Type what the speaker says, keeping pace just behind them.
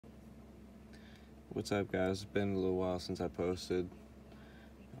What's up, guys? It's been a little while since I posted.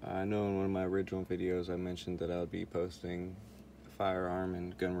 I know in one of my original videos I mentioned that I would be posting firearm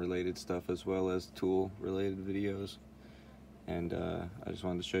and gun related stuff as well as tool related videos, and I just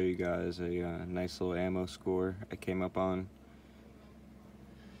wanted to show you guys a nice little ammo score I came up on.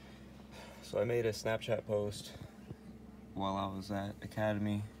 So I made a Snapchat post while I was at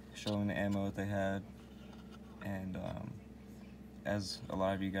Academy showing the ammo that they had, and as a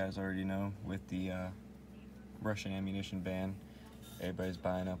lot of you guys already know, with the Russian ammunition ban, everybody's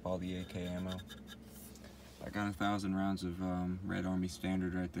buying up all the AK ammo. I got 1,000 rounds of Red Army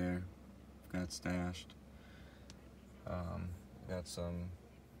Standard right there. Got stashed. Got some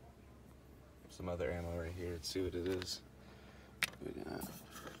other ammo right here. Let's see what it is.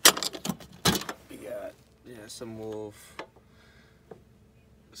 We got some Wolf,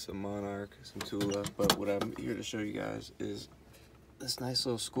 some Monarch, some Tula. But what I'm here to show you guys is this nice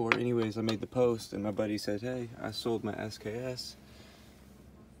little score. Anyways, I made the post and my buddy said, "Hey, I sold my SKS.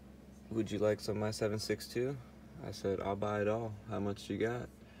 Would you like some of my 7.62? I said, "I'll buy it all. How much you got?"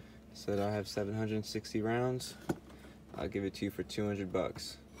 He said, "I have 760 rounds. I'll give it to you for 200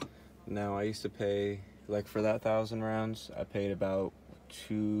 bucks. Now, I used to pay, like for that 1,000 rounds, I paid about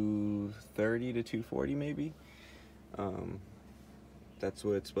 230 to 240 maybe. That's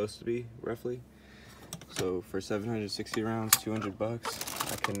what it's supposed to be, roughly. So for 760 rounds, 200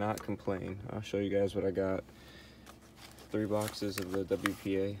 bucks, I cannot complain. I'll show you guys what I got. 3 boxes of the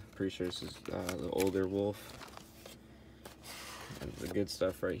WPA. Pretty sure this is the older Wolf. And the good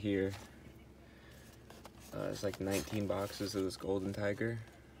stuff right here. It's like 19 boxes of this Golden Tiger.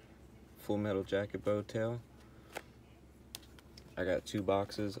 Full Metal Jacket bow tail. I got 2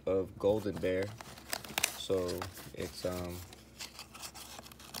 boxes of Golden Bear. So it's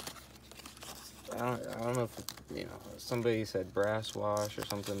I don't know if somebody said brass wash or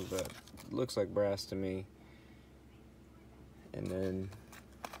something, but it looks like brass to me. And then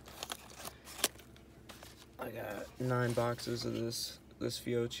I got 9 boxes of this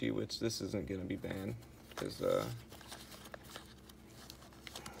Fiocchi, which this isn't gonna be banned because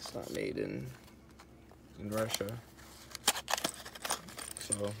it's not made in Russia.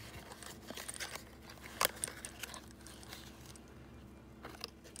 So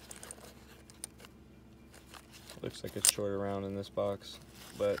looks like it's short around in this box,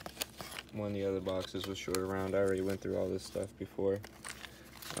 but one of the other boxes was short around. I already went through all this stuff before.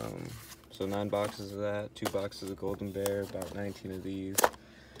 So 9 boxes of that, 2 boxes of Golden Bear, about 19 of these.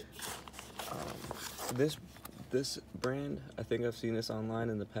 This brand, I think I've seen this online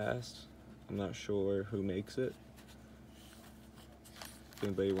in the past. I'm not sure who makes it. If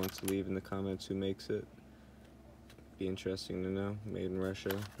anybody wants to leave in the comments who makes it, be interesting to know. Made in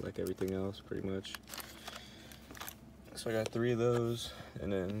Russia, like everything else, pretty much. So I got 3 of those,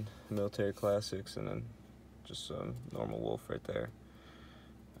 and then Military Classics, and then just some normal Wolf right there.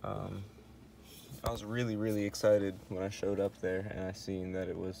 I was really excited when I showed up there and I seen that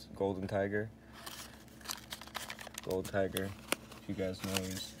it was Golden Tiger. Gold Tiger, if you guys know,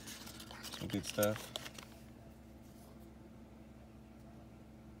 is some good stuff.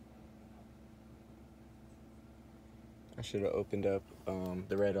 I should have opened up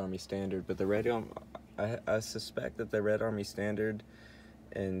the Red Army Standard, but the Red Army, I suspect that the Red Army Standard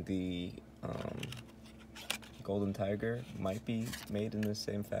and the Golden Tiger might be made in the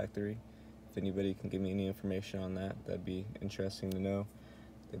same factory. If anybody can give me any information on that, that'd be interesting to know.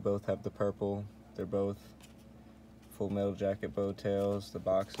 They both have the purple. They're both Full Metal Jacket bow tails. The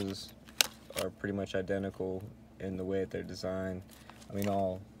boxes are pretty much identical in the way that they're designed. I mean,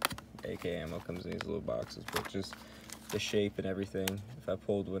 all AK ammo comes in these little boxes, but just the shape and everything. If I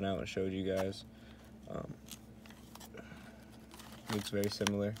pulled one out and showed you guys, looks very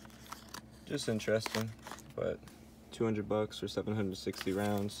similar. Just interesting, but 200 bucks for 760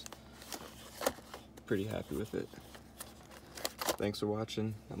 rounds. Pretty happy with it. Thanks for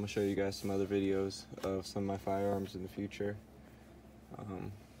watching. I'm gonna show you guys some other videos of some of my firearms in the future.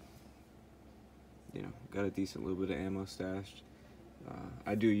 Got a decent little bit of ammo stashed.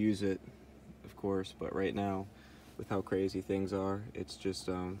 I do use it, of course, but right now, with how crazy things are, it's just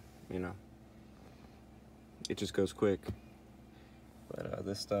it just goes quick. But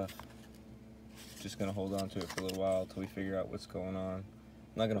this stuff, just gonna hold on to it for a little while until we figure out what's going on.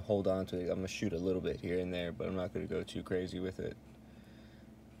 I'm not gonna hold on to it. I'm gonna shoot a little bit here and there, but I'm not gonna go too crazy with it.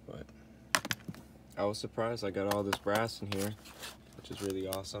 But I was surprised I got all this brass in here, which is really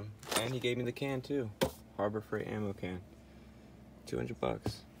awesome. And he gave me the can too. Harbor Freight ammo can. 200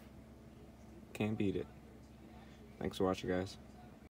 bucks. Can't beat it. Thanks for watching, guys.